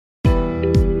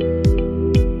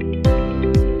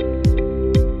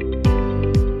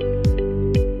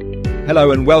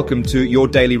Hello and welcome to your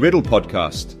Daily Riddle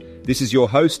podcast. This is your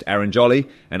host, Aaron Jolly,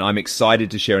 and I'm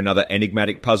excited to share another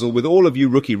enigmatic puzzle with all of you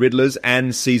rookie riddlers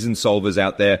and seasoned solvers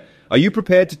out there. Are you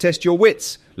prepared to test your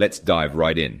wits? Let's dive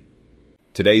right in.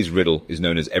 Today's riddle is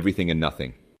known as Everything and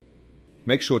Nothing.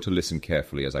 Make sure to listen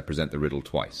carefully as I present the riddle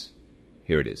twice.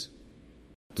 Here it is.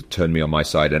 To turn me on my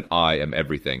side and I am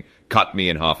everything. Cut me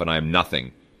in half and I am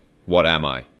nothing. What am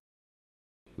I?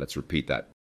 Let's repeat that.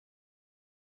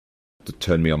 To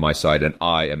turn me on my side and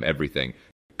I am everything.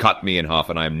 Cut me in half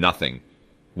and I am nothing.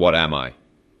 What am I?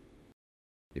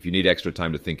 If you need extra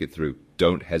time to think it through,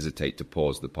 don't hesitate to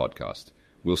pause the podcast.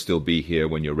 We'll still be here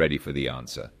when you're ready for the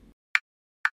answer.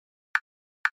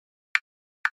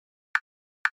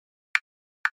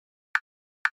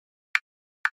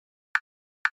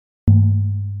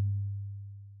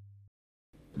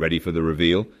 Ready for the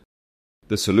reveal?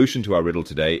 The solution to our riddle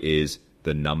today is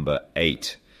the number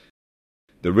 8.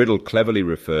 The riddle cleverly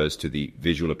refers to the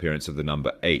visual appearance of the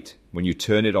number 8. When you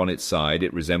turn it on its side,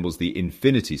 it resembles the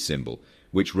infinity symbol,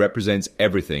 which represents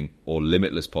everything or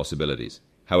limitless possibilities.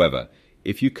 However,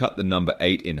 if you cut the number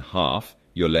 8 in half,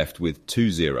 you're left with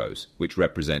 2 zeros, which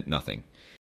represent nothing.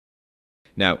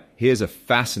 Now, here's a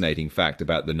fascinating fact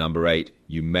about the number 8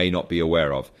 you may not be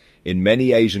aware of. In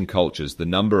many Asian cultures, the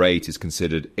number 8 is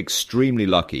considered extremely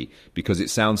lucky because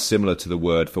it sounds similar to the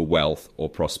word for wealth or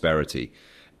prosperity.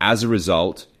 As a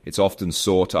result, it's often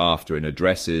sought after in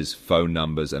addresses, phone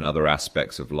numbers, and other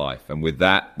aspects of life. And with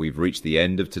that, we've reached the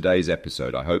end of today's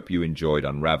episode. I hope you enjoyed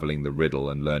unraveling the riddle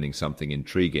and learning something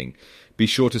intriguing. Be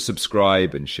sure to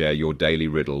subscribe and share your daily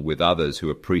riddle with others who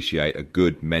appreciate a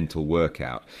good mental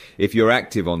workout. If you're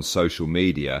active on social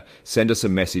media, send us a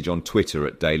message on Twitter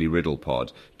at Daily Riddle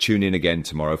Pod. Tune in again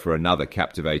tomorrow for another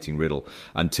captivating riddle.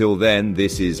 Until then,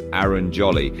 this is Aaron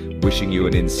Jolly, wishing you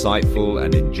an insightful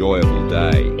and enjoyable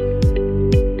day.